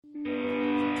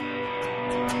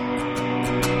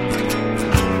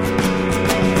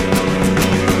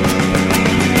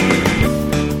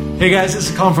Hey guys, this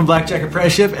is Colin from Blackjack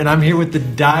Apprenticeship, and I'm here with the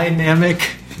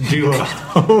dynamic duo,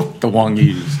 The Wong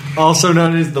Yus. also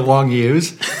known as the Wong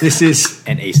Yus. This is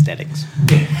And aesthetics.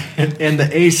 and the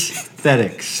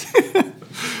Aesthetics.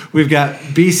 We've got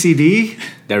BCD,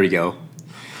 There we go.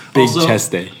 Big also-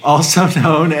 chest day. also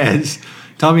known as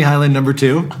Tommy Highland number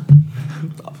 2.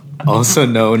 Also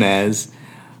known as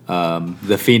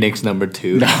the Phoenix number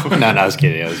 2. No, I was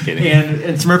kidding.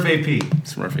 And SmurfAP.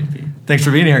 SmurfAP. Thanks for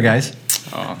being here, guys.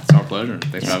 Oh, it's our pleasure.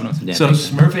 Thanks for having us. Yeah, So thanks.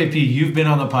 SmurfAP, you've been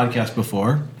on the podcast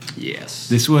before. Yes.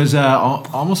 This was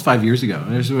almost 5 years ago,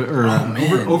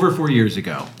 over 4 years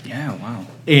ago. Yeah, wow.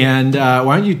 And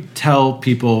why don't you tell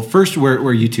people first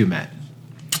where you two met?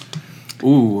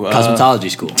 Ooh.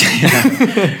 Cosmetology school.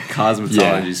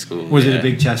 Cosmetology school. Was it a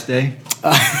big chest day?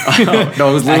 No, it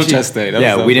was little Actually, chest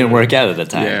day. We didn't work out at the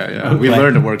time. Yeah. We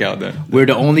learned to work out then. We were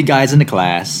the only guys in the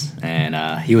class,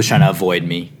 and he was trying to avoid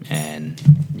me. And,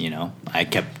 I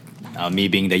kept, me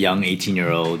being the young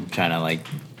 18-year-old, trying to,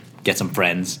 get some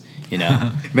friends,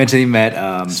 Eventually met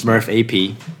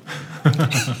SmurfAP.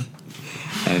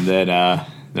 And then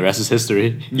the rest is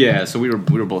history. Yeah, so we were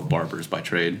both barbers by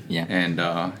trade. Yeah. And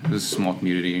it was a small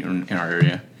community in our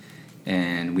area.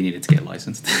 And we needed to get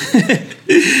licensed.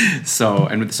 So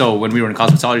when we were in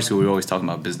cosmetology school, we were always talking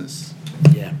about business.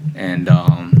 Yeah. And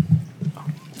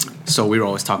so we were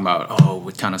always talking about,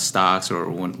 what kind of stocks or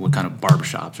what kind of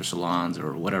barbershops or salons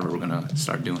or whatever we're going to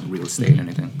start doing, real estate,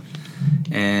 anything.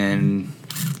 And,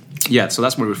 yeah, so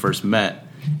that's where we first met.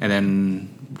 And then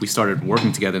we started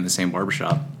working together in the same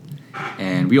barbershop.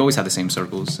 And we always had the same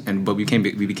circles, but we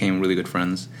became really good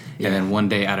friends. Yeah. And then one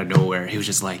day, out of nowhere, he was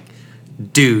just like,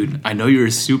 dude, I know you're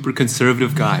a super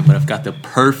conservative guy, but I've got the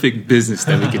perfect business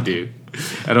that we could do.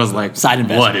 And I was like, side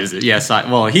investment. What is it? Yeah,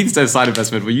 he said side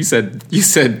investment, but you said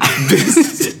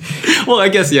business. Well, I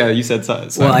guess, yeah, you said side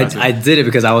investment. I did it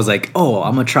because I was like,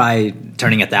 I'm going to try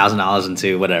turning $1,000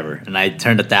 into whatever. And I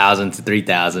turned 1,000 to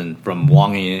 3,000 from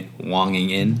wonging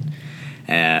in.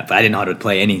 But I didn't know how to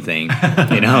play anything,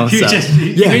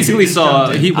 basically saw.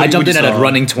 I jumped in at a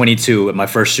running 22 at my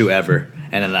first shoot ever,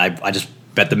 and then I just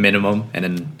bet the minimum, and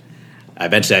then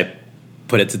eventually I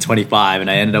put it to 25, and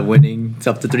I ended up winning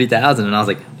up to 3,000, and I was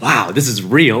like, wow, this is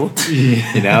real, So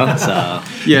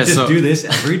Just do this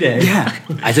every day. Yeah,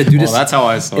 I said do this. Well, that's how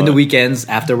I saw in it. the weekends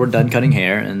after we're done cutting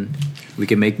hair, and we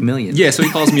can make millions. Yeah, so he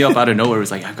calls me up out of nowhere. He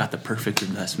was like, I've got the perfect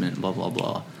investment, blah, blah,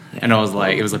 blah. Yeah. And it was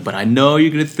like, but I know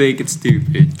you're going to think it's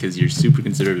stupid because you're super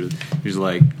conservative. He was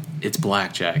like, it's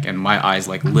blackjack. And my eyes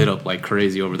lit up like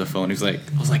crazy over the phone. He was like,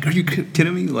 I was like, are you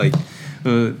kidding me?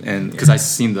 And because I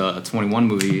seen the 21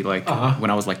 movie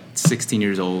when I was 16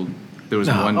 years old. There was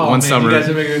one summer. You guys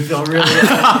are making me feel really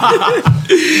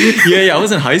yeah, I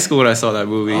was in high school when I saw that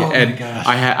movie, and my gosh.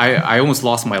 I almost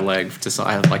lost my leg.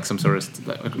 I had some sort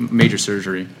of major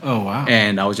surgery. Oh wow!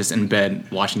 And I was just in bed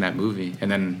watching that movie,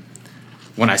 and then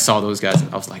when I saw those guys,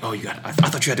 I was like, I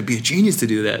thought you had to be a genius to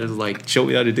do that. It was like, show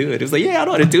me how to do it. It was like, yeah, I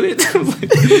know how to do it. I was like,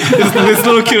 this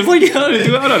little kid was like, yeah, I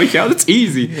know how to count. It's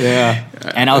easy. Yeah.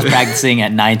 And I was practicing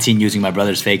at 19 using my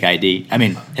brother's fake ID. I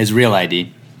mean, his real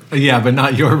ID. Yeah, but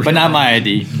not your. But not my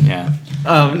ID. Yeah.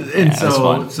 So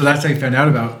that's how you found out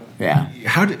about. Yeah.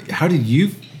 How did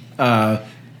you,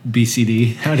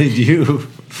 BCD? How did you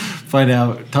find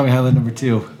out Tommy Highland number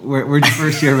 2? Where'd you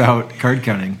first hear about card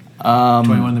counting?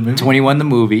 21 the movie. 21 the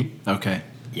movie. Okay.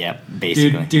 Yeah,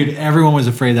 basically. Dude, everyone was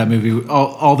afraid that movie.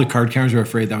 All the card counters were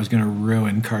afraid that was going to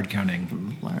ruin card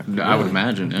counting. I would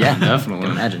imagine. Yeah, definitely. I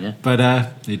can imagine. Yeah. But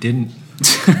it didn't.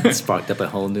 It sparked up a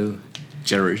whole new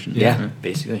generation. Yeah,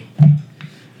 basically.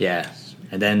 Yeah,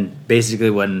 and then basically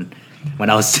when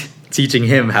I was teaching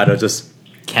him how to just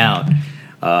count,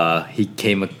 he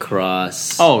came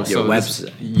across your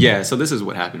website. So this is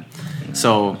what happened.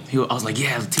 So I was like,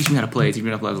 yeah, teach me how to play.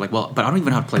 I was like, well, but I don't even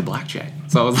know how to play blackjack.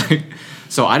 So I was like,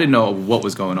 so I didn't know what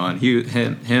was going on.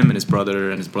 Him and his brother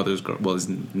and his brother's his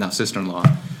now sister-in-law,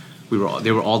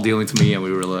 they were all dealing to me, and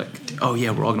we were like, oh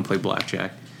yeah, we're all gonna play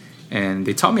blackjack. And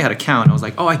they taught me how to count. I was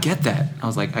like, oh, I get that. I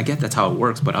was like, I get that's how it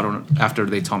works, but I don't. After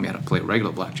they taught me how to play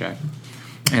regular blackjack,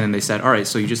 and then they said, all right,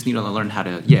 so you just need to learn how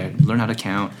to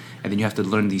count, and then you have to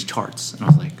learn these charts. And I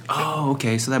was like, oh,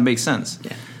 okay, so that makes sense.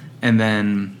 Yeah. And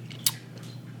then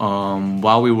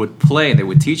while we would play, they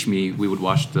would teach me. We would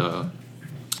watch the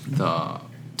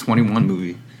 21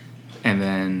 movie, and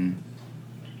then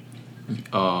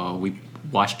we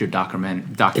watched your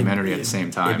documentary at the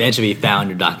same time. Eventually found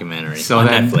your documentary on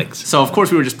Netflix. So of course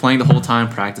we were just playing the whole time,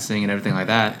 practicing and everything like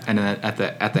that. And then at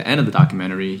the end of the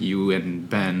documentary, you and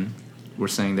Ben were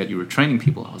saying that you were training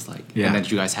people. I was like, and that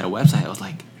you guys had a website. I was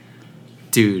like,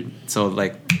 dude. So I was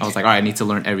like, all right, I need to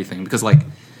learn everything because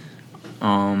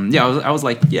I was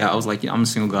like, I'm a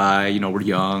single guy. You know, we're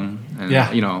young, and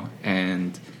Yeah. you know,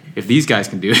 and if these guys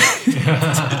can do it,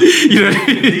 you know,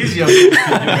 These young folks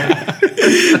can do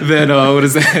it. then what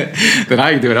is that? Then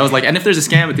I can do it. I was like, and if there's a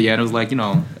scam at the end, I was like, you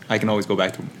know, I can always go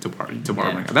back to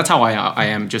barbering. That's how I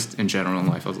am just in general in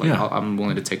life. I was like, I'm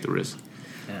willing to take the risk.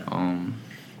 Yeah.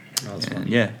 And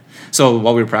yeah. So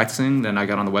while we were practicing, then I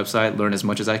got on the website, learned as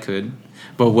much as I could.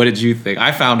 But what did you think?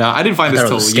 I found out. I didn't find this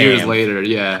thought it was till a years scam. later.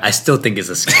 Yeah. I still think it's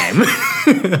a scam.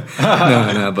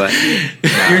 no, but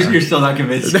You're still not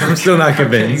convinced. I'm still not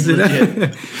convinced.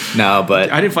 No,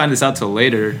 but I didn't find this out till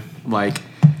later. Like,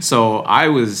 so I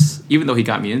was, even though he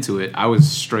got me into it, I was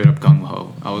straight up gung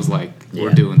ho. I was like, we're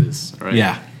Yeah. doing this, right?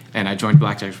 Yeah. And I joined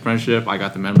Blackjack's Friendship. I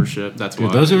got the membership. That's why.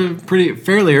 Those are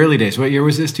fairly early days. What year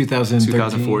was this? 2013?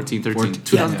 2014, 13. 2013.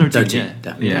 2013, yeah.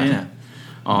 definitely. Yeah.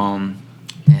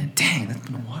 And dang, that's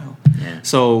been a while. Yeah.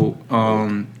 So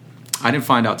I didn't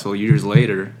find out till years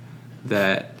later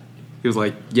that he was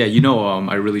like, yeah, you know,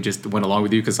 I really just went along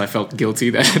with you because I felt guilty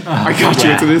that I got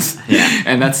you into this. Yeah.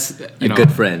 And that's A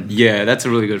good friend. Yeah, that's a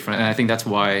really good friend. And I think that's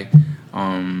why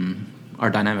our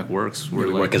dynamic works.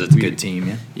 we work as a good team.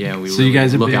 Yeah. Yeah, we So really you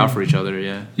guys have look been- out for each other,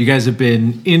 yeah. You guys have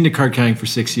been into card counting for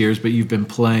 6 years, but you've been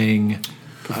playing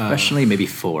Professionally, maybe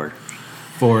 4.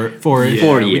 for Yeah,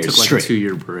 4 we years took like straight. a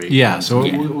 2-year break. Yeah, so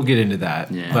Yeah. we'll get into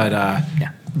that. Yeah. But Yeah.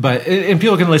 but and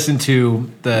people can listen to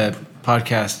the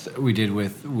podcast we did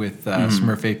with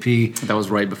SmurfAP. That was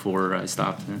right before I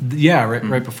stopped. Yeah,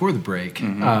 right before the break.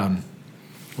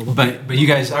 But you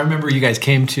guys, I remember you guys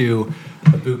came to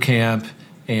a boot camp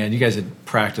and you guys had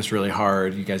practiced really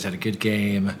hard. You guys had a good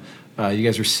game. You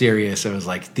guys were serious. I was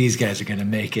like, these guys are going to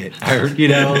make it. You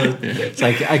know, it's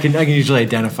like I can usually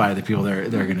identify the people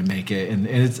that are going to make it, and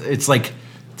it's like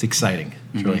it's exciting.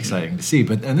 It's really exciting to see.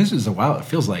 But this is a while. It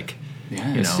feels like Yeah,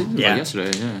 you it know, seemed like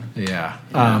yesterday, yeah.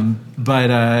 yeah.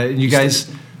 But you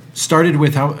guys started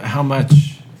with how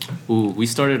much? Ooh, we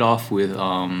started off with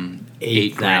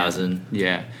 8,000.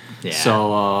 Yeah. Yeah.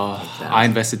 So I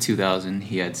invested 2,000.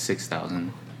 He had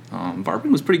 6,000.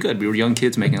 Barbering was pretty good. We were young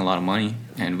kids making a lot of money,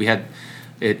 and we had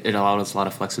it allowed us a lot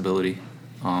of flexibility.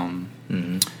 And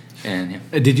yeah.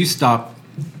 Did you stop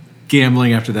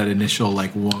gambling after that initial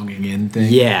like wonging in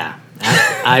thing? Yeah.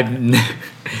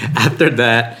 After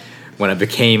that, when I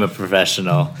became a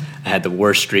professional, I had the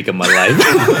worst streak of my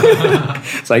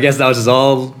life. So I guess that was just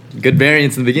all good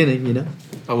variance in the beginning, you know?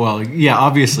 Oh, well, yeah,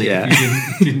 obviously. Yeah.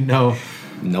 You didn't know.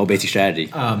 No basic strategy.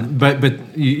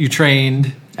 But you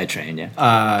trained. I trained,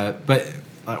 yeah. But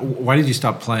why did you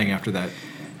stop playing after that?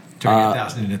 Turning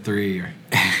 1,000 into 3? Or?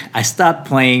 I stopped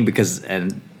playing because,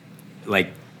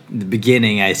 like, in the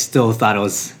beginning, I still thought it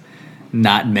was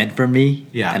not meant for me.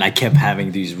 Yeah. And I kept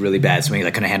having these really bad swings.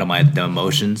 I couldn't handle the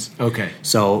emotions. Okay.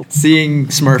 So seeing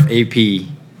SmurfAP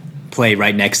play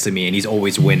right next to me, and he's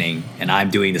always winning, and I'm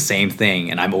doing the same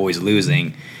thing, and I'm always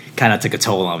losing, kind of took a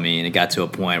toll on me. And it got to a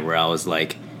point where I was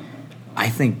like, I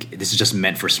think this is just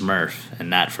meant for Smurf and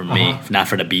not for me, not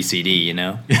for the BCD, you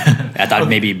know? I thought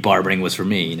maybe barbering was for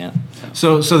me, you know?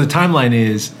 So the timeline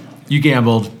is you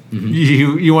gambled,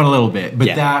 you won a little bit, but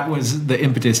Yeah. that was the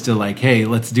impetus to like, hey,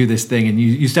 let's do this thing, and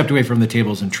you stepped away from the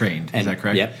tables and trained. Is that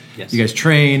correct? Yep. Yes. You guys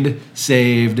trained,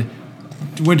 saved,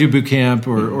 went to a boot camp,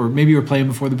 or maybe you were playing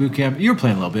before the boot camp. You were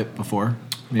playing a little bit before.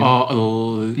 Maybe.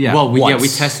 Yeah. Well, we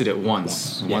Once. tested it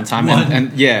once, one Yeah. time, One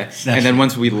and session. and then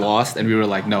once we lost, and we were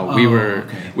like, no, we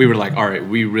were like, all right,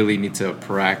 we really need to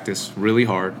practice really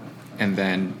hard, and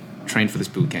then train for this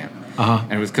boot camp.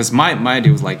 And it was because my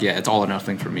idea was like, yeah, it's all or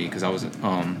nothing for me because I was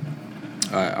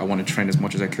I wanted to train as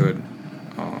much as I could.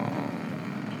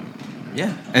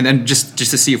 Yeah, and then just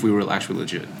to see if we were actually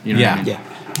legit. You know what I mean? Yeah.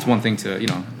 It's one thing to,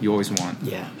 you always want.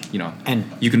 Yeah. And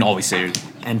you can always say,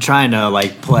 And trying to,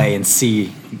 like, play and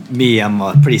see me,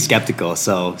 I'm pretty skeptical.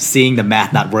 So seeing the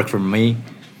math not work for me,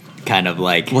 kind of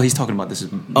like... well, he's talking about this is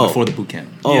before the boot camp.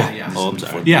 Oh, Yeah. oh, I'm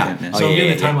sorry. Yeah, Yeah. so Oh, again,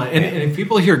 yeah, the yeah, timeline, and if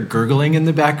people hear gurgling in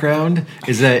the background,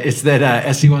 it's that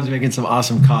SC1's making some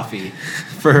awesome coffee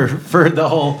for the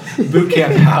whole boot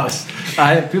camp house.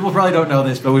 People probably don't know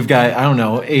this, but we've got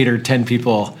 8 or 10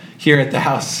 people here at the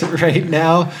house right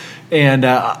now, and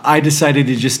I decided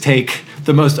to just take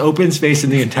the most open space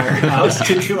in the entire house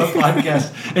to do a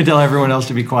podcast and tell everyone else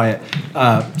to be quiet.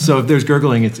 So if there's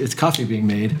gurgling, it's coffee being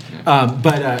made.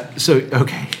 So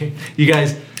okay, you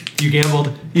guys, you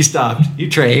gambled, you stopped, you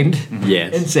trained,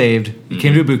 Yes. and saved. You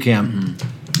came to a boot camp,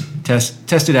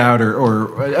 tested out,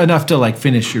 or enough to like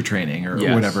finish your training or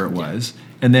Yes. whatever it was,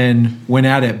 and then went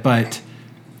at it. But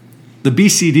the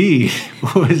BCD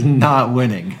was not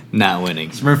winning. Not winning.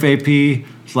 SmurfAP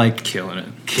was like Killing it.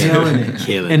 killing it.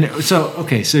 Killing And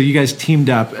so you guys teamed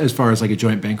up as far as like a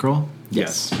joint bankroll.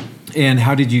 Yes. And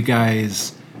how did you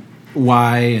guys?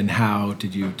 Why and how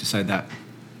did you decide that?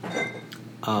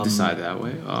 Decide that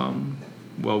way.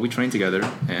 Well, we trained together,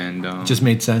 and Just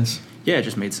made sense. yeah, it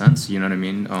just made sense. You know what I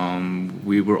mean?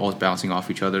 We were all bouncing off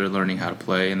each other, learning how to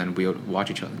play, and then we would watch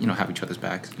each other. Have each other's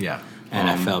backs. Yeah. And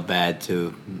I felt bad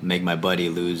to make my buddy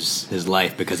lose his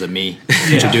life because of me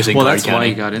introducing Well, card that's why counting.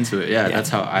 he got into it. Yeah, that's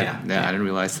how I. Yeah. Yeah, I didn't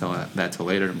realize that till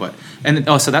later. But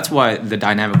so that's why the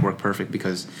dynamic worked perfect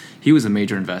because he was a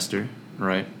major investor,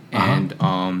 right? And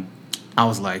I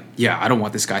was like, yeah, I don't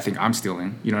want this guy to think I'm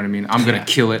stealing. You know what I mean? I'm gonna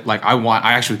kill it. Like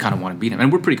I actually kind of want to beat him,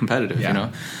 and we're pretty competitive.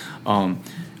 Yeah.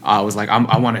 I was like,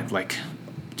 I want it like,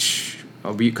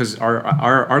 because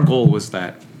our goal was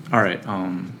that, all right,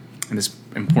 and this is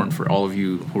important for all of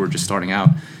you who are just starting out,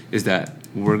 is that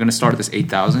we're gonna start at this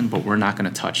 8,000, but we're not gonna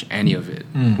touch any of it.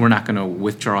 We're not gonna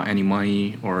withdraw any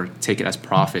money or take it as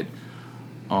profit,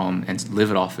 and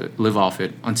live off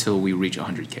it until we reach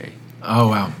 100K. Oh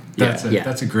wow, that's Yeah.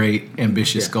 that's a great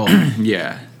ambitious goal.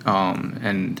 Yeah,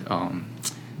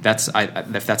 that's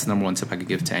the number one tip I could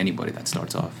give to anybody that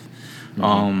starts off.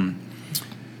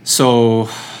 So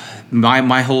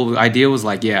my whole idea was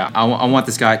like, yeah, I want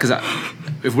this guy, because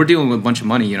if we're dealing with a bunch of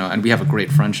money, and we have a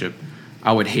great friendship,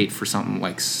 I would hate for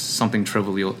something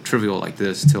trivial like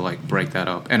this to like break that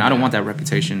up, and I don't want that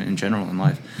reputation in general in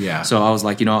life. Yeah. So I was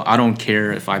like, I don't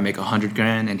care if I make $100,000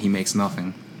 and he makes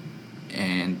nothing,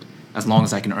 and as long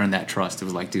as I can earn that trust, it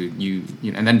was like, dude, you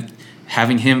and then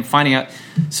finding out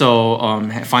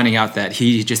that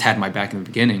he just had my back in the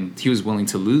beginning, he was willing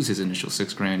to lose his initial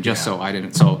 $6,000 just so I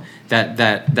didn't. So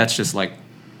that's just like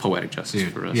poetic justice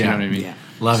for us. Yeah. You know what I mean? Yeah.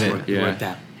 Love it. Yeah. Worked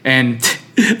out. And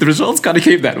the results kind of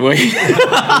came that way.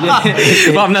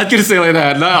 Well, I'm not gonna say like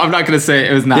that. No, I'm not gonna say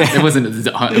it was not. Yeah. It wasn't.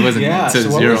 It wasn't Yeah. to So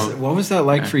zero. what was that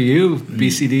like for you,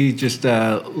 BCD? Just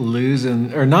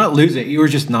losing or not losing? You were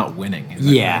just not winning. Is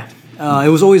that Yeah. It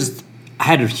was always, I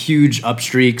had a huge up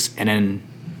streaks, and then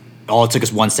all it took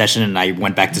us one session, and I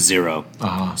went back to zero.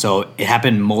 So it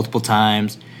happened multiple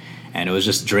times, and it was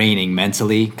just draining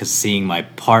mentally, because seeing my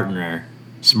partner,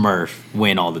 Smurf,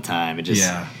 win all the time, it just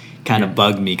kind of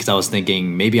bugged me, because I was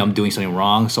thinking, maybe I'm doing something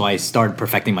wrong, so I started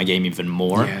perfecting my game even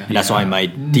more, and that's why my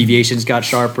deviations got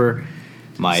sharper.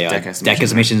 My deck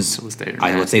estimations,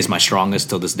 I would say, is my strongest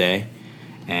till this day,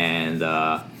 and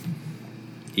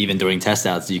even during test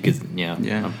outs, you could,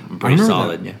 I'm pretty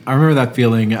solid. Yeah. I remember that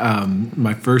feeling.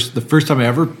 The first time I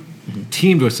ever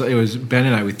teamed was, it was Ben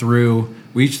and I.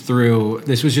 We each threw.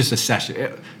 This was just a session.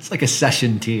 It's like a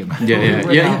session team. We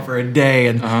went out for a day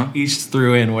and each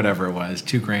threw in whatever it was,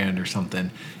 $2,000 or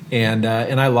something. And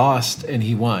I lost and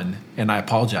he won, and I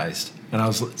apologized. And I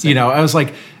was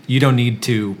like, you don't need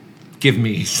to give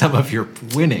me some of your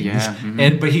winnings.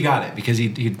 Yeah. But he got it because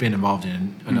he'd been involved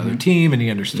in another team and he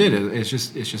understood it. It's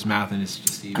just math and it's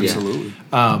just easy. Absolutely.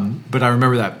 But I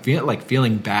remember that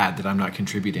feeling bad that I'm not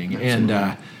contributing. Absolutely.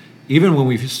 And even when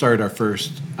we started our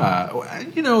first,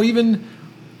 even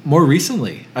more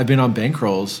recently, I've been on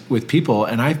bankrolls with people,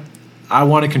 and I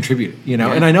want to contribute,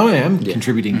 and I know I am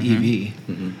contributing EV,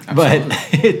 but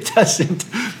it doesn't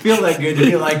feel that good to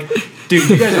be like, dude,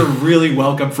 you guys are really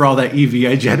welcome for all that EV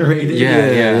I generated.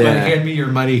 Yeah. But hand me your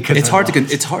money. It's hard to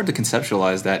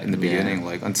conceptualize that in the beginning,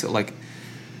 like until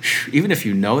even if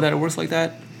you know that it works like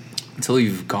that, until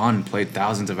you've gone and played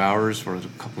thousands of hours for a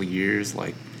couple of years,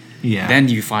 then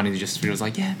you finally just feel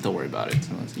like, don't worry about it.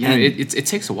 So it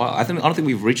takes a while. I don't think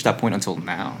we've reached that point until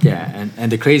now. Yeah,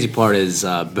 and the crazy part is,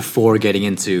 before getting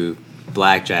into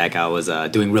blackjack, I was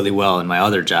doing really well in my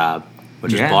other job,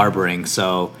 which is barbering.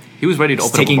 So he was ready to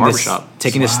open up a barbershop.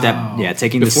 Taking the step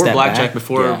blackjack, back.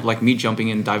 Before me jumping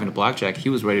in and diving into blackjack, he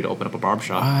was ready to open up a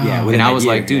barbershop. Wow. And I was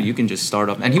like, dude, you can just start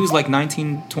up. And he was like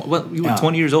 19, you were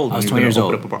 20 years old. I was 20 years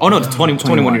old.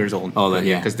 21 years old. Oh,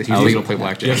 yeah. Because he was going to play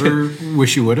blackjack. Did you ever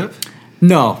wish you would have?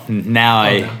 No. Now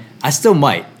I still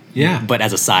might. Yeah. But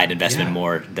as a side investment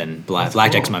more than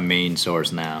blackjack's my main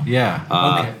source now. Yeah.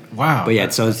 Okay. Wow. But yeah,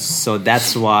 so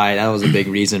that's why that was a big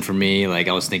reason for me. Like,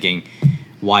 I was thinking,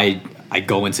 why I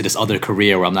go into this other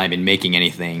career where I'm not even making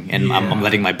anything, and I'm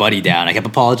letting my buddy down. I kept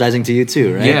apologizing to you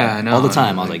too, right? Yeah, I know. All the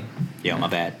time. I was like, yo, my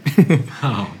bad.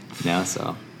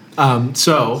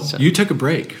 So you took a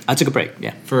break. I took a break,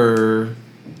 for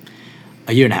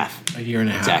a year and a half. A year and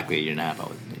a half. Exactly, a year and a half.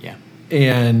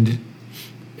 And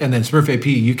then SmurfAP,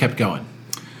 you kept going.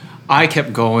 I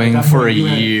kept going for a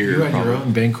year. You had your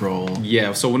own bankroll.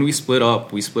 Yeah, so when we split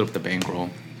up the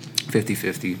bankroll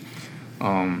 50-50.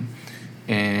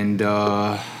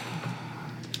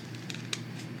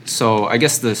 So I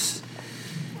guess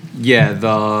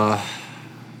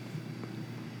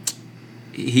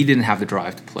he didn't have the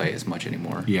drive to play as much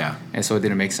anymore. Yeah. And so it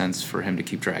didn't make sense for him to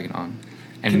keep dragging on.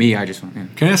 And I just went, yeah.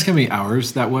 Can I ask how many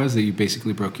hours that was that you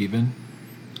basically broke even?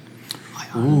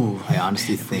 I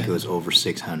honestly think it was over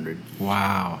 600.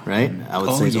 Wow. Right? I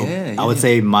would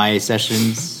say my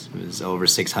sessions was over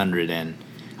 600, and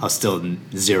I was still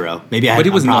zero. Maybe I. But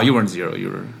you weren't zero.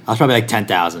 You were. I was probably like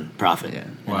 10,000 profit. Yeah.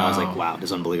 And I was like, wow, this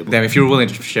is unbelievable. Damn, if you were willing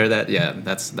to share that,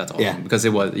 that's awesome. Yeah. Because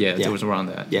it was around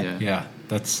that. Yeah.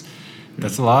 That's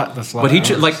a lot. That's a lot. But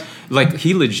of hours. like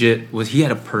he legit was. He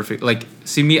had a perfect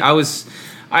See me.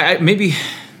 I maybe.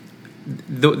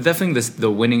 Definitely the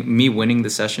winning the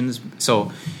sessions.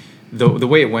 So the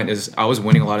way it went is I was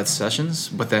winning a lot of the sessions,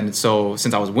 but then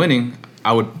since I was winning,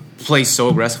 I would play so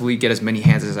aggressively, get as many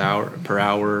hands per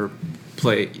hour,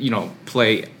 play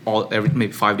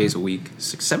maybe 5 days a week,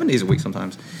 7 days a week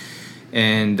sometimes.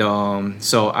 And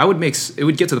so it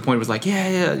would get to the point where it was like,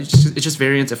 it's just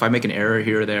variance if I make an error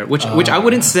here or there, which I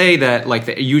wouldn't say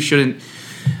that you shouldn't.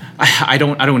 I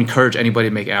don't encourage anybody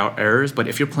to make errors, but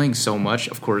if you're playing so much,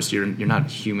 of course you're not a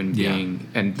human being,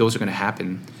 and those are going to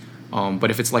happen.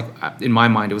 But if it's like, in my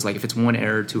mind, it was like if it's 1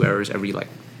 error, 2 errors every like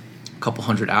couple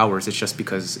hundred hours, it's just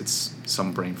because it's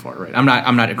some brain fart, right? I'm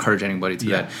not encouraging anybody to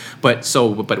that. But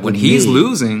when he's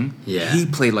losing, he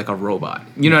played like a robot.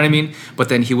 You know what I mean? But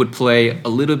then he would play a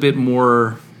little bit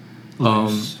more.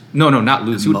 Loose. No, not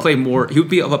loose. He would play more. He would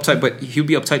be uptight,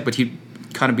 but he'd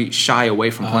kind of be shy away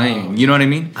from playing. You know what I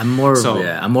mean? I'm more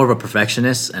of a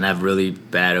perfectionist, and I have really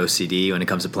bad OCD when it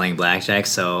comes to playing blackjack.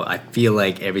 So I feel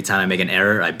like every time I make an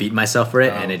error, I beat myself for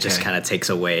it, and it just kind of takes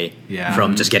away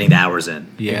from just getting the hours in.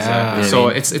 Yeah. Exactly. So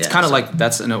it's kind of like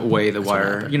that's in a way the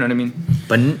wire. You know what I mean?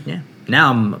 But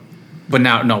now I'm. But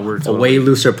now we're a way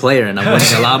looser player, and I'm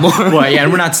winning a lot more. Well, yeah,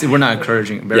 and we're not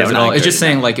encouraging embarrassment at all. It's just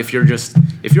saying like if you're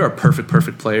a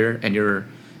perfect player and you're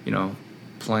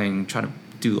trying to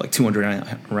do like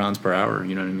 200 rounds per hour,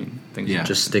 you know what I mean?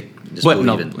 Just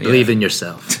believe in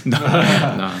yourself.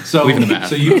 No. So believe in the math.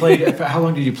 So you played. How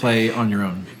long did you play on your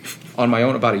own? On my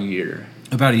own, about a year.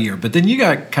 About a year, but then you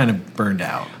got kind of burned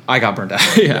out. I got burnt out.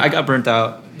 I got burnt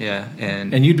out. Yeah,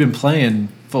 and you'd been playing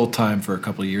full time for a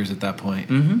couple of years at that point.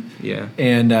 Mm-hmm. Yeah,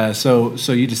 and so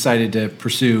you decided to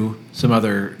pursue some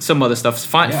other stuff.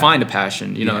 Find a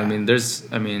passion. You know what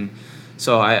I mean?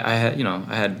 So I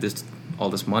had all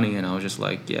this money, and I was just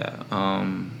like,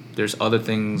 there's other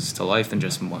things to life than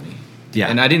just money. Yeah,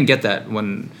 and I didn't get that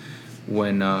when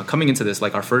coming into this,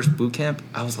 like our first boot camp,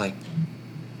 I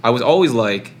was always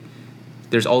like,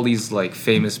 there's all these like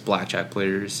famous blackjack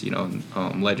players,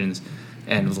 legends,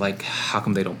 and it was like, how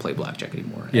come they don't play blackjack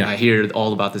anymore? Yeah. And I hear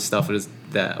all about this stuff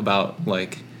about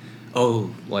like,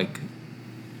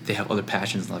 they have other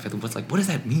passions in life. What does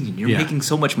that mean? You're making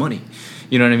so much money,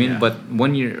 you know what I mean? Yeah. But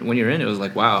when you're in it, was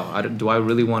like, wow, do I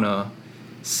really want to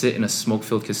sit in a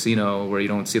smoke-filled casino where you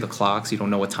don't see the clocks, you don't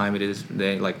know what time it is?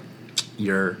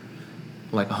 You're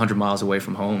like 100 miles away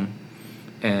from home,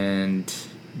 and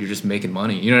you're just making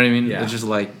money. You know what I mean? Yeah. It's just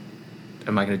like,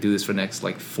 am I going to do this for the next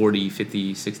like 40,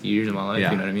 50, 60 years of my life?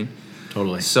 Yeah. You know what I mean?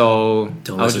 Totally. So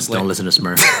don't listen to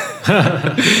Smurf.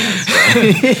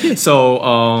 So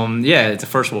it's a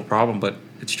first world problem, but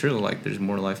it's true. Like there's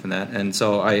more to life than that. And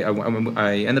so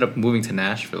I ended up moving to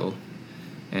Nashville,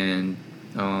 and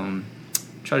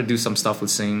try to do some stuff with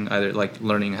singing, either like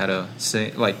learning how to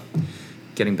sing, like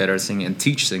getting better at singing and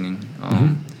teach singing.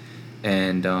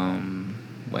 And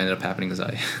what ended up happening is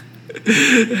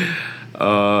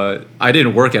I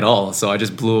didn't work at all, so I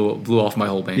just blew off my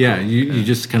whole bankroll. Yeah, you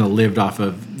just kind of lived off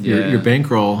of your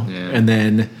bankroll, and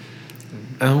then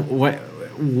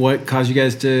what caused you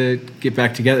guys to get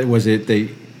back together? Was it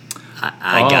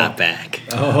I got back.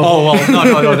 Oh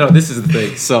well, no. This is the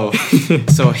thing. So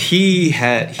he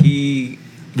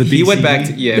went back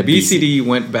to BCD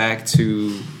went back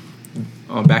to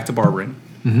barbering,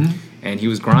 and he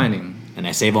was grinding. And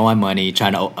I saved all my money,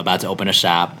 about to open a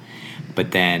shop,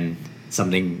 but then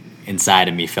something inside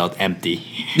of me felt empty.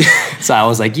 So I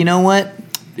was like, you know what?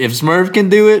 If Smurf can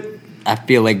do it, I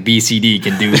feel like BCD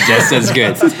can do it just as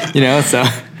good. So.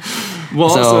 Well,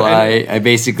 so I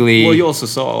basically. Well, you also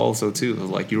saw too,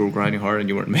 like you were grinding hard and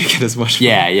you weren't making as much.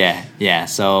 Yeah.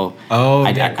 So.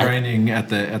 Grinding at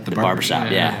the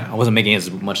barbershop. Yeah, I wasn't making as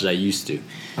much as I used to.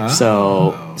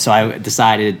 So I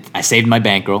decided, I saved my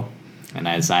bankroll, and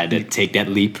I decided to take that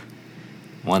leap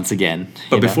once again.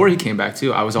 But before he came back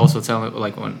too, I was also telling,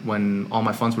 like when all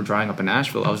my funds were drying up in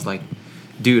Nashville, I was like,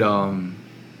 dude,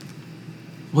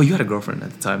 well, you had a girlfriend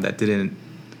at the time that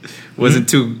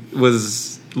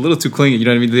a little too clingy. You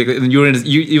know what I mean? And you were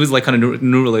it was like kind of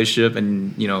new relationship,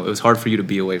 and you know it was hard for you to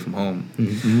be away from home.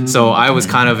 Mm-hmm. So I was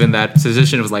kind of in that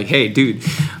position. It was like, hey, dude,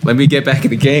 let me get back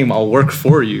in the game. I'll work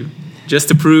for you, just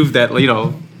to prove that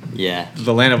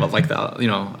the land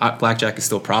of blackjack is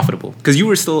still profitable, because you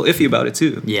were still iffy about it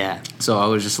too. Yeah. So I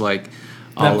was just like.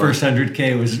 That first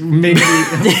 100K was maybe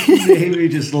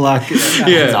just luck. Yeah,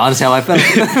 that's honestly how I felt.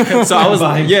 So I was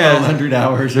like, 100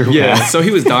 hours or whatever. So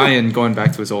he was dying going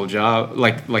back to his old job,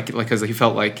 like because he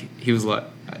felt like he was like.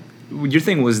 Your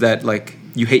thing was that like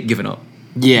you hate giving up.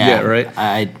 Yeah, right.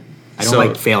 I don't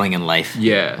like failing in life.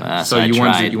 Yeah, so you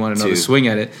wanted another swing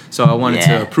at it. So I wanted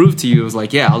to prove to you, it was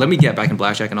like, let me get back in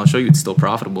blackjack, and I'll show you it's still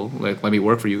profitable. Like, let me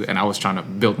work for you. And I was trying to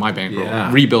build my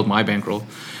bankroll, rebuild my bankroll.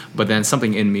 But then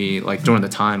something in me, like during the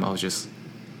time, I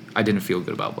didn't feel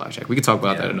good about blackjack. We could talk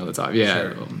about that another time. Yeah,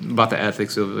 sure. About the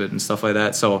ethics of it and stuff like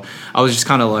that. So I was just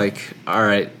kind of like, all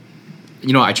right,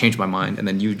 I changed my mind, and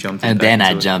then you jumped in. And then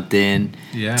I jumped in,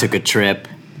 took a trip,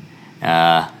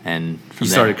 and from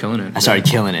you started killing it. I started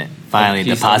killing it. Finally,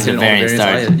 the positive variance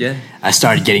started. I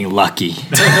started getting lucky.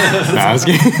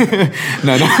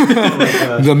 No.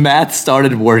 The math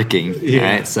started working.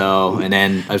 Right? So, and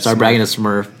then I started bragging to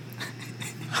Smurf.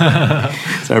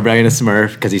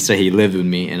 Because he said he lived with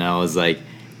me, and I was like,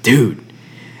 dude,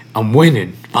 I'm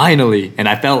winning finally. And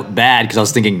I felt bad because I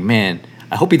was thinking, man,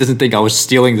 I hope he doesn't think I was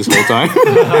stealing this whole time.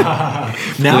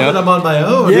 Now that I'm on my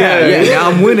own, now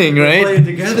I'm winning, right? Playing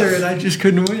together, and I just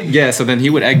couldn't win. Yeah, so then he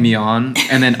would egg me on,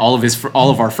 and then all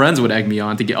of our friends would egg me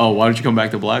on to get. Oh, why don't you come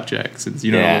back to blackjack? Since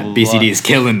BCD is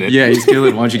killing it. Yeah, he's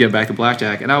killing it. Why don't you get back to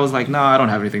blackjack? And I was like, no, I don't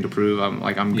have anything to prove.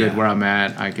 I'm good where I'm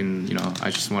at. I can,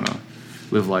 I just want to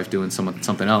live life doing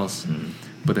something else.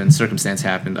 But then circumstance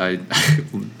happened. I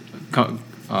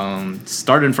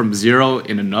starting from zero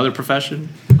in another profession,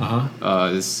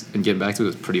 and getting back to it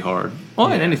was pretty hard.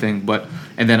 Well, in anything,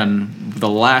 and then the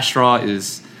last straw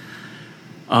is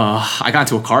I got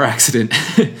into a car accident,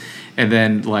 and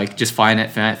then like just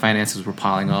finances were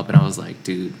piling up, and I was like,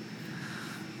 dude,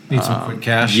 need some quick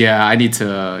cash. Yeah, I need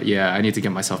to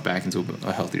get myself back into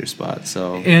a healthier spot.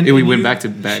 So we went back to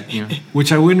back,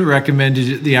 which I wouldn't recommend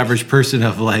to the average person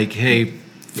of like, hey,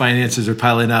 finances are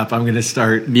piling up, I'm going to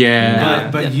start.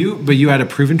 But you had a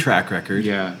proven track record.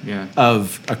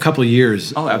 Of a couple of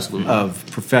years. Oh, absolutely. Of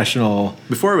professional.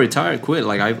 Before I retired, quit.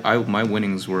 Like my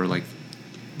winnings were like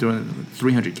doing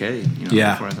 300K.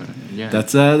 Before I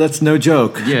thought, that's no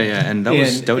joke. And that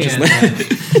was just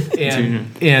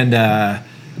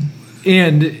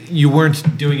and you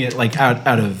weren't doing it like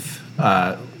out of.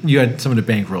 You had someone to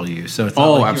bankroll you, so it's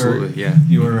not like absolutely,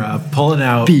 you were pulling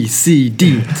out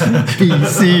BCD,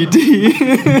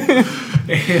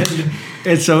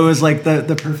 and so it was like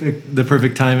the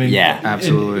perfect timing. Yeah,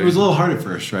 absolutely. It was a little hard at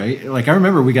first, right? Like I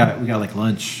remember we got like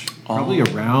lunch probably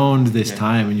around this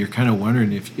time, and you're kind of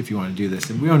wondering if you want to do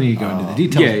this, and we don't need to go into the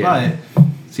details, but it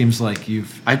seems like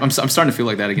I'm starting to feel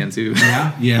like that again too.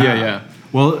 Yeah.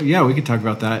 Well, we could talk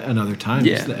about that another time.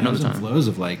 Yeah, the ebbs and flows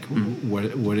of like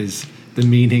what is the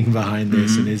meaning behind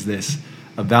this, and is this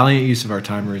a valiant use of our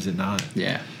time or is it not?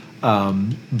 Yeah.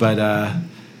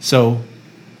 So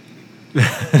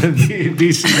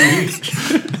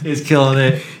BCD is killing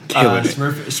it.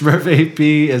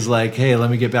 SmurfAP is like, hey, let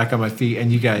me get back on my feet,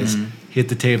 and you guys hit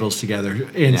the tables together,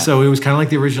 and so it was kind of like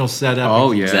the original setup.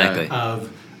 Oh yeah, exactly. Of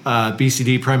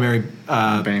BCD primary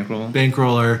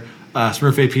bankroller.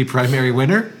 SmurfAP primary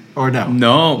winner or no?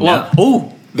 No. Well,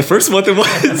 the first month it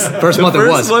was. First month it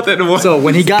was. So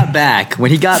when he got back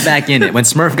in it, when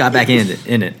Smurf got back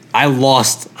in it, I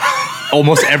lost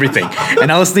almost everything.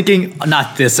 And I was thinking,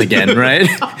 not this again, right?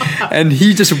 And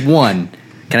he just won.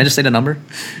 Can I just say the number?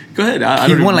 Go ahead.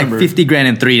 He won like 50 grand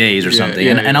in 3 days or something.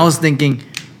 And I was thinking,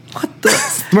 what the?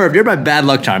 Smurf, you're my bad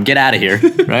luck charm. Get out of here,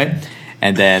 right?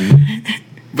 And then...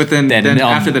 But then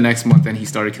after the next month, then he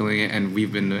started killing it, and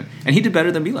we've been and he did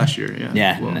better than me last year.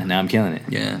 Now I'm killing it.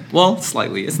 Yeah, well,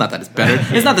 slightly. It's not that it's better.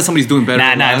 It's not that somebody's doing better.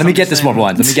 Nah. Let me get this for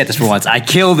once. I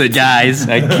killed it, guys.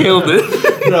 I killed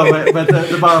it. No, but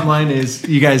the bottom line is,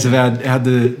 you guys have had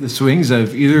the swings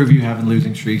of either of you having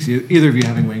losing streaks, either of you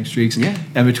having winning streaks,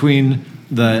 and between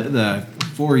the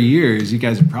 4 years, you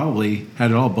guys have probably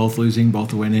had it all, both losing,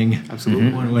 both winning.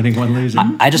 Absolutely. One winning, one losing.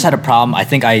 I just had a problem. I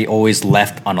think I always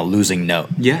left on a losing note.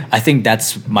 Yeah. I think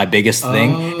that's my biggest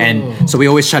thing. And so we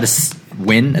always try to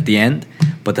win at the end.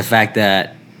 But the fact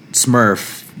that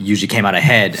Smurf usually came out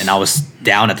ahead and I was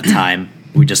down at the time,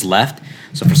 we just left.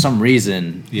 So for some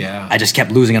reason, I just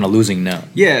kept losing on a losing note.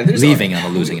 Yeah, leaving on a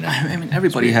losing note. I mean,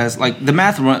 everybody has like the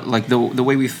math run, like the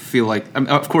way we feel like. I mean,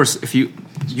 of course, if you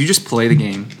just play the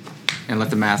game and let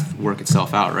the math work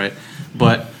itself out, right?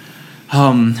 But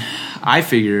I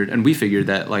figured, and we figured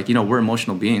that, like, you know, we're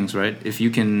emotional beings, right? If you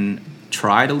can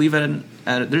try to leave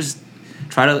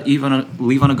try to leave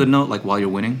on a good note, like while you're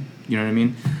winning, you know what I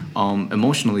mean?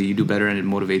 Emotionally, you do better, and it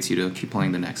motivates you to keep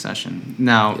playing the next session.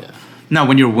 Now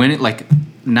when you're winning, like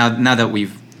now that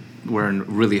we're in a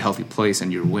really healthy place,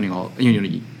 and you're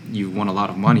winning you won a lot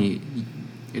of money,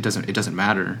 it doesn't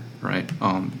matter, right?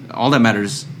 All that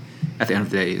matters at the end of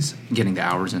the day is getting the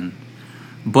hours in.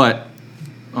 But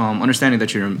understanding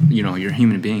that you're a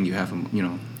human being, you have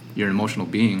you're an emotional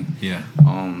being. Yeah.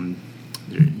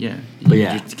 You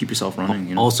just keep yourself running.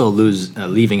 You know? Also,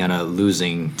 leaving on a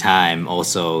losing time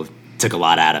also took a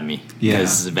lot out of me. Yeah.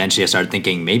 Because eventually I started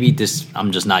thinking maybe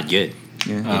I'm just not good.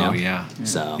 Yeah. Yeah.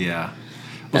 So yeah.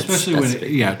 Well, especially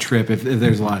when trip if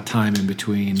there's a lot of time in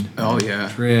between. Oh yeah.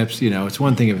 Trips, it's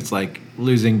one thing if it's like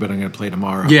losing, but I'm going to play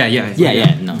tomorrow. Yeah.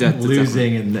 No. That's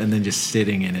losing and then just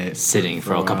sitting in it. Sitting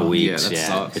for a couple weeks.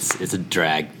 Yeah, it's a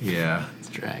drag. Yeah. It's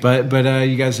a drag. But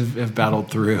you guys have battled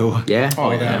through. Yeah.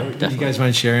 Oh yeah. Definitely. You guys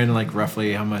mind sharing like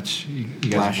roughly how much you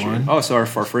guys have won? Oh, so our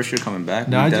first year coming back.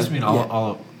 No, I just mean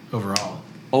all overall.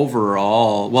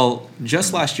 Overall, well,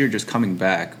 just last year, just coming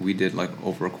back, we did like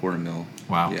over $250,000.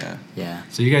 Wow. Yeah.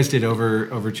 So you guys did over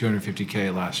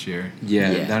 $250K last year.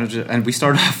 Yeah. That was and we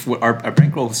started off with our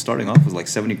bankroll starting off was like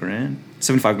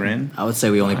 $75,000. I would say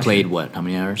we only played what? How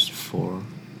many hours?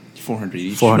 400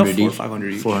 each. 400 no, each.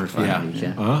 500 each. 400 each.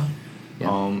 Yeah.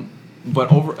 Yeah.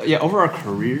 But over our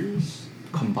careers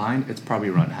combined, it's probably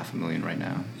around $500,000 right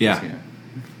now. Yeah.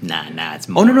 Nah, it's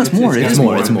more. Oh no, it's more. It's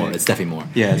more. more. It's definitely more.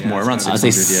 Yeah, it's more. Around I would say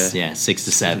 600. yeah, 6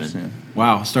 to 7. Yeah.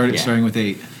 Wow. Starting with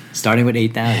 8. Starting with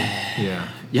 8,000. Yeah.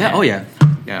 Yeah. Oh yeah.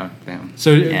 Yeah. Damn.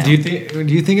 So do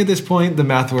you think at this point the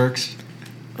math works?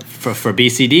 For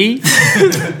BCD?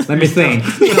 Let me think.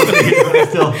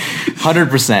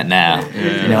 100% now.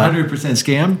 Yeah. 100%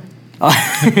 scam?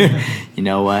 You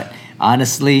know what?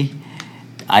 Honestly,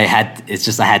 I had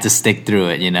to stick through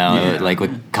it, like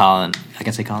with Colin. I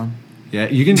can say Colin? Yeah,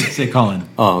 you can say Colin.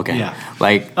 Oh, okay. Yeah.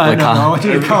 Like no, I want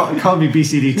you to call me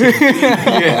BCD too.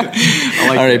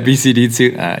 All right, BCD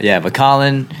too. But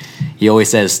Colin, he always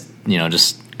says,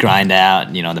 just grind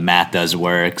out. The math does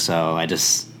work. So I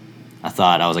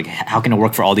thought, I was like, how can it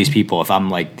work for all these people if I'm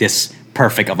like this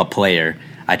perfect of a player?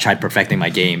 I tried perfecting my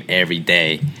game every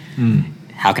day.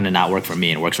 How can it not work for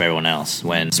me and it works for everyone else?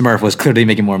 When Smurf was clearly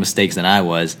making more mistakes than I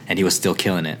was, and he was still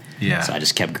killing it. Yeah. So I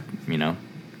just kept,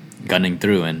 gunning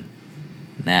through, and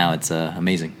now it's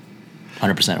amazing.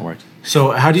 100% it works.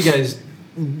 So how do you guys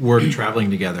work traveling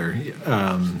together?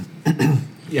 How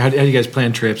do you guys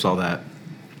plan trips, all that?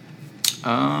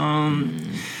 All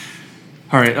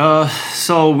right.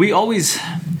 So we always,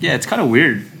 it's kind of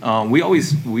weird. We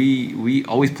always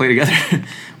play together.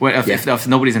 If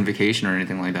nobody's on vacation or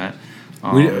anything like that.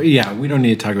 We don't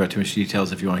need to talk about too much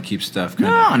details if you want to keep stuff.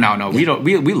 No. We don't.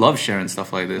 We love sharing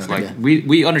stuff like this. Okay. Like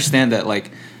we understand that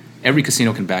like every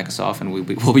casino can back us off, and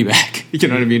we'll be back. You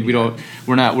know what I mean?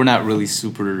 We're not really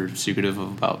super secretive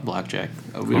about blackjack.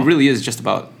 It really is just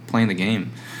about playing the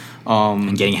game.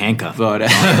 And getting handcuffed. But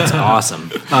that's awesome.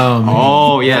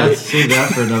 Let's save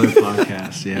that for another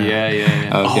podcast. Yeah.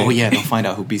 Yeah. Okay. Oh yeah, they'll find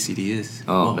out who BCD is.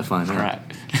 Oh, they'll find out. Right.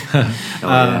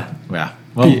 Yeah.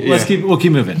 Well, we'll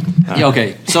keep moving.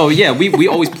 Okay. So we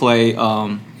always play.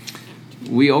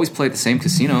 We always play at the same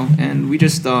casino, and we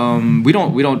just we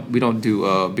don't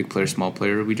do big player, small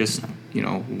player. We just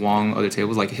Wong other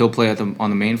tables. Like he'll play on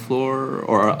the main floor,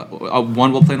 or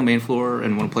one will play on the main floor,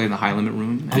 and one will play in the high limit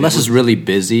room. Unless it's really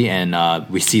busy and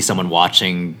we see someone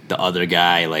watching the other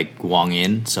guy like Wong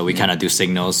in, so we kind of do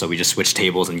signals. So we just switch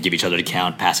tables and give each other the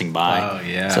count passing by. Oh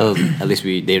yeah. So at least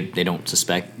they don't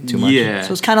suspect too much. Yeah.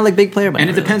 So it's kind of like big player, and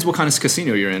it depends what kind of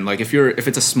casino you're in. Like if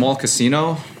it's a small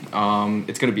casino.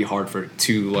 It's gonna be hard for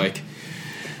two I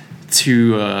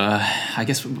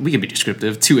guess we can be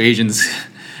descriptive. 2 Asians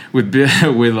with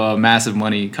massive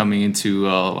money coming into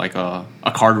like a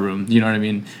card room. You know what I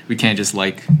mean? We can't just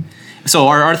like. So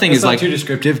our thing is not like too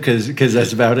descriptive because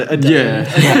that's about it. Yeah.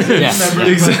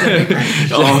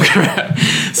 Oh crap.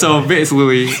 So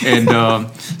basically,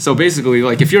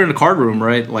 like if you're in a card room,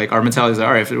 right? Like our mentality is like,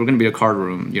 all right, if we're gonna be a card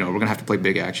room, we're gonna have to play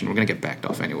big action. We're gonna get backed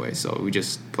off anyway. So we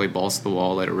just play balls to the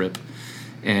wall, let it rip.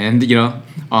 And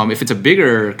if it's a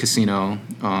bigger casino,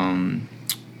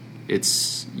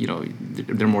 it's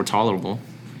they're more tolerable.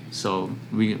 So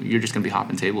you're just gonna be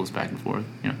hopping tables back and forth.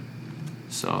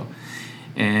 So.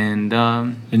 And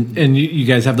you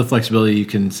guys have the flexibility. You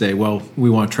can say, well, we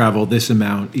want to travel this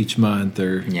amount each month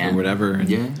or whatever.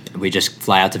 And we just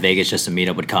fly out to Vegas just to meet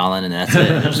up with Colin, and that's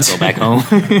it. And just go back home.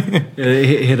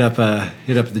 hit up the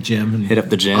gym. Hit up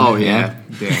the gym. Oh yeah.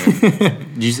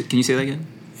 Can you say that again?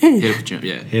 Hit up the gym.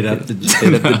 Yeah. Hit up the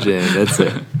Hit up the gym. That's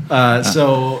it.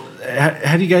 So,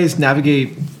 how do you guys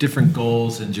navigate different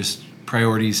goals and just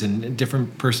priorities and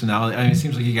different personality? I mean, it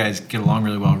seems like you guys get along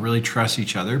really well, really trust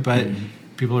each other, but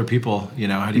people are people. You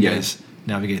know, how do you guys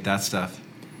navigate that stuff?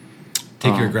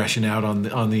 Take your aggression out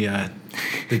on the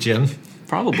gym.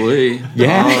 Probably.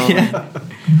 Yeah.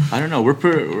 I don't know.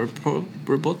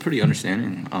 We're both pretty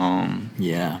understanding.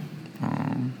 Yeah.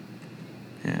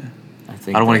 Yeah.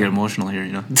 I don't want to get emotional here,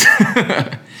 you know.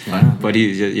 But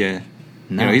he's No. you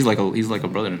know, he's like a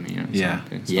brother to me, you know. Yeah.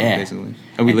 Yeah. Basically,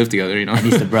 and we live together, you know.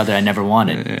 He's the brother I never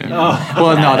wanted. Yeah. Oh,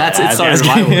 Well, no, it started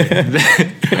my way.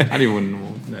 I didn't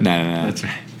want No. that's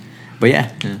right. But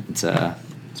yeah,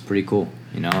 it's pretty cool.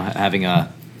 You know, having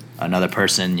another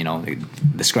person, you know,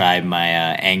 describe my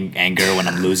anger when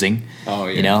I'm losing. Oh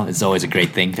yeah. You know, it's always a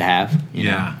great thing to have. You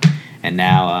know? And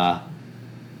now,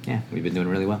 we've been doing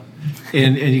really well.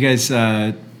 And you guys,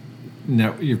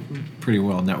 you're pretty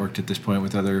well networked at this point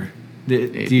with other. Do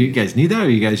you guys need that, or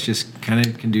you guys just kind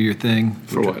of can do your thing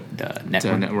For what? The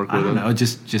To network I with don't them? know,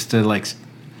 just to like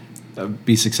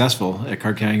be successful at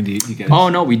card counting. Do you guys? Oh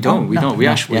no, we don't. We no, don't. We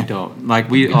no, actually yeah. don't. Like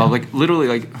we like literally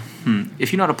like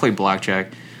if you know how to play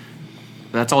blackjack,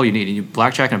 that's all you need. You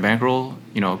blackjack and a bankroll,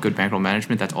 you know, good bankroll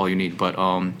management. That's all you need. But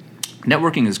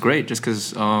networking is great, just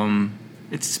because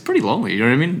it's pretty lonely. You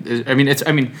know what I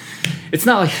mean? It's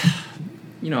not like,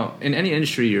 you know, in any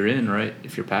industry you're in, right?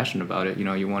 If you're passionate about it, you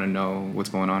know, you want to know what's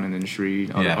going on in the industry,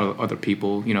 other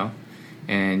people, you know,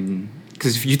 and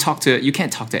because if you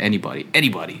can't talk to anybody,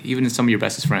 even some of your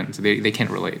bestest friends, they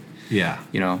can't relate. Yeah.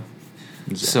 You know,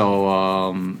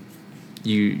 so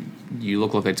you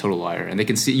look like a total liar, and they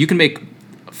can see you can make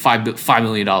 $5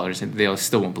 million, and they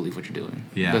still won't believe what you're doing.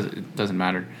 Yeah, it doesn't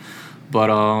matter. But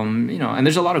you know, and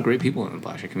there's a lot of great people in the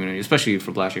blackjack community, especially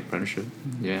for blackjack apprenticeship.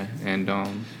 Yeah, and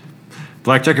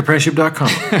BlackjackApprenticeship.com.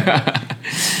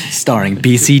 Starring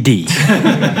BCD.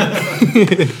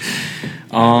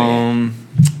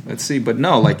 Let's see, but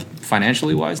no, like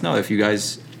financially wise, no. If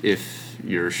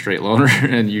you're a straight loner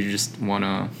and you just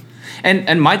wanna,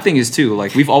 and my thing is too,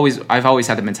 like I've always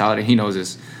had the mentality. He knows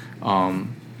this.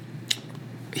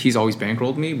 He's always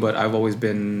bankrolled me, but I've always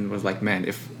was like, man,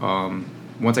 if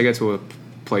once I get to a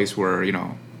place where, you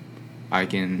know, I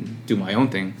can do my own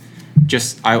thing,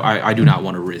 just I do not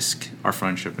want to risk our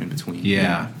friendship in between.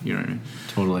 Yeah, you know what I mean.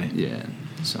 Totally. Yeah.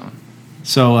 So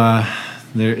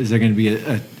is there going to be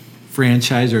a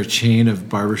franchise or a chain of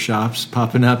barbershops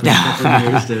popping up in a couple of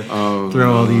years to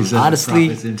throw all these honestly,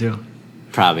 profits into?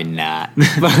 Probably not.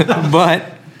 but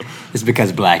it's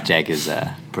because blackjack is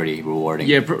pretty rewarding.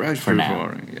 Yeah, for now.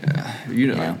 Rewarding. Yeah, you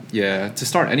know. Yeah, to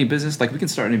start any business, like we can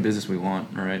start any business we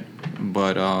want, right?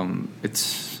 But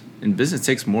it's in business, it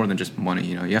takes more than just money.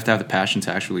 You know, you have to have the passion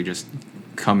to actually just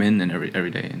come in and every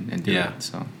day and do it.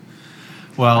 So,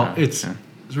 well, it's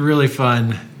really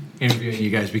fun interviewing you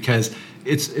guys because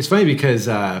it's funny because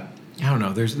I don't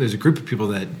know. There's a group of people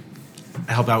that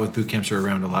help out with boot camps are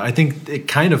around a lot. I think it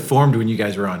kind of formed when you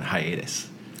guys were on hiatus.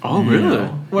 Oh, really?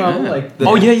 Well, like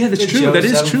that's true. Joe That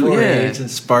is true. Yeah, and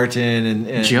Spartan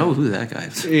and Joe. Who's that guy?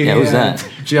 Yeah, who's that?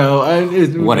 Joe.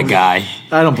 What a guy!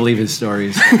 I don't believe his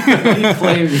stories. He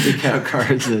claimed he could count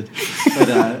cards, but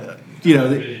you know.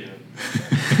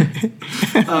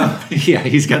 Yeah,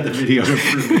 he's got the video to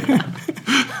prove it.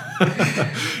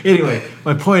 Anyway,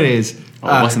 my point is,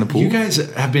 what's in the pool? You guys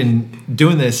have been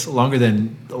doing this longer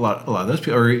than a lot of those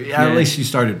people, or at least you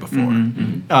started before,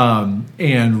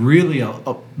 and really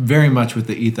very much with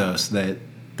the ethos that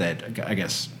I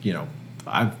guess, you know,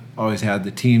 I've always had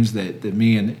the teams that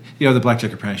me and, you know, the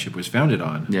Blackjack Apprenticeship was founded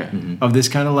on. Yeah. Of this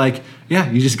kind of like,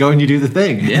 you just go and you do the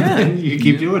thing. Yeah. And you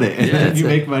keep doing it. And you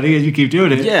make money and you keep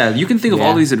doing it. Yeah, you can think of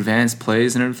all these advanced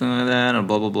plays and everything like that and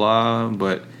blah, blah, blah.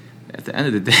 But at the end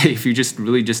of the day, if you just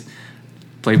really just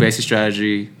play basic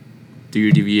strategy, do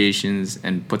your deviations,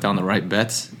 and put down the right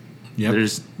bets,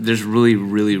 there's really,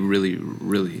 really, really,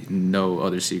 really no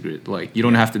other secret. Like, you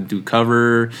don't have to do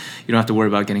cover. You don't have to worry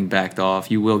about getting backed off.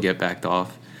 You will get backed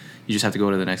off. You just have to go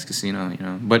to the next casino, you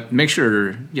know. But make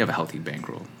sure you have a healthy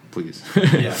bankroll, please.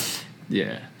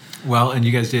 Yeah. Well, and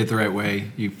you guys did it the right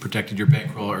way. You protected your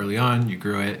bankroll early on. You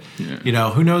grew it. Yeah. You know,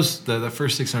 who knows the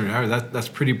first 600 hours? That's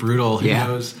pretty brutal. Who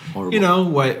knows? Horrible. You know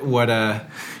what?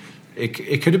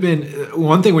 It could have been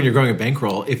one thing when you're growing a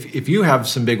bankroll. If you have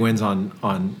some big wins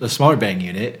on the smaller bang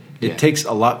unit, it takes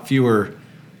a lot fewer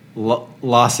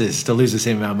losses to lose the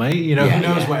same amount of money. You know, who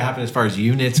knows what happened as far as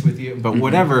units with you, but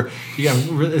whatever.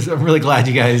 I'm really glad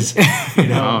you guys, you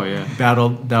know,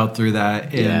 battled through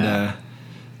that, and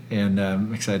and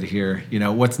I'm excited to hear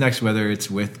what's next, whether it's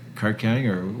with card counting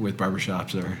or with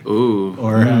barbershops or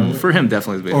for him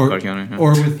definitely with card counting,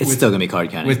 or it's still gonna be card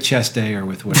counting with chest day or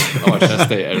with whatever. Chest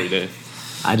day every day.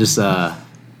 I just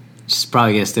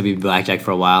probably gonna still be blackjack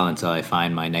for a while until I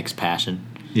find my next passion.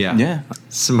 Yeah.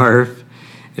 Smurf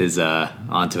is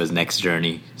on to his next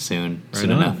journey soon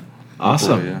enough.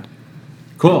 Awesome. Yeah.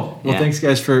 Cool. Well, thanks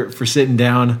guys for sitting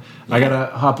down. I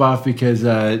gotta hop off because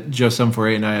Joe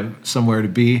Sum48 and I have somewhere to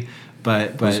be.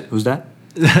 But who's that?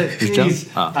 Who's Joe?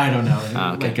 I don't know.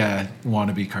 Okay. Like a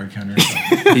wannabe card counter.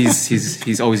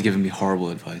 He's always giving me horrible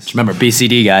advice. Just remember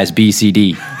BCD, guys.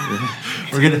 BCD.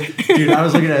 Dude, I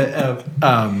was looking at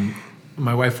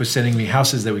my wife was sending me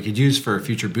houses that we could use for a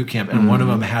future boot camp, and one of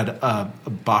them had a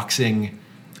boxing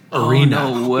arena.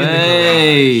 No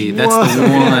way! That's the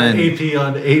one. AP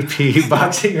on AP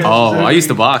boxing. I used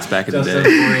to box back in the day.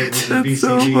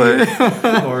 BCD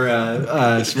or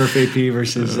SmurfAP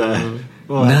versus.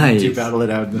 Nice. You battle it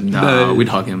out. No, we'd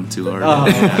hug him too hard.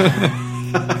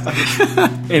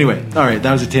 Anyway, all right,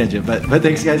 that was a tangent, but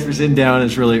thanks guys for sitting down.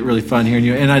 It's really fun hearing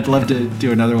you, and I'd love to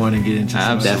do another one and get into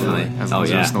some definitely. As long as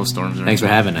there's snowstorms. Thanks for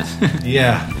having us.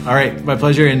 Yeah. All right, my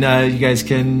pleasure. And you guys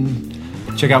can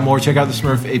check out the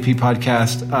SmurfAP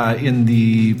podcast in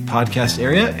the podcast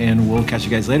area, and we'll catch you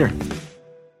guys later.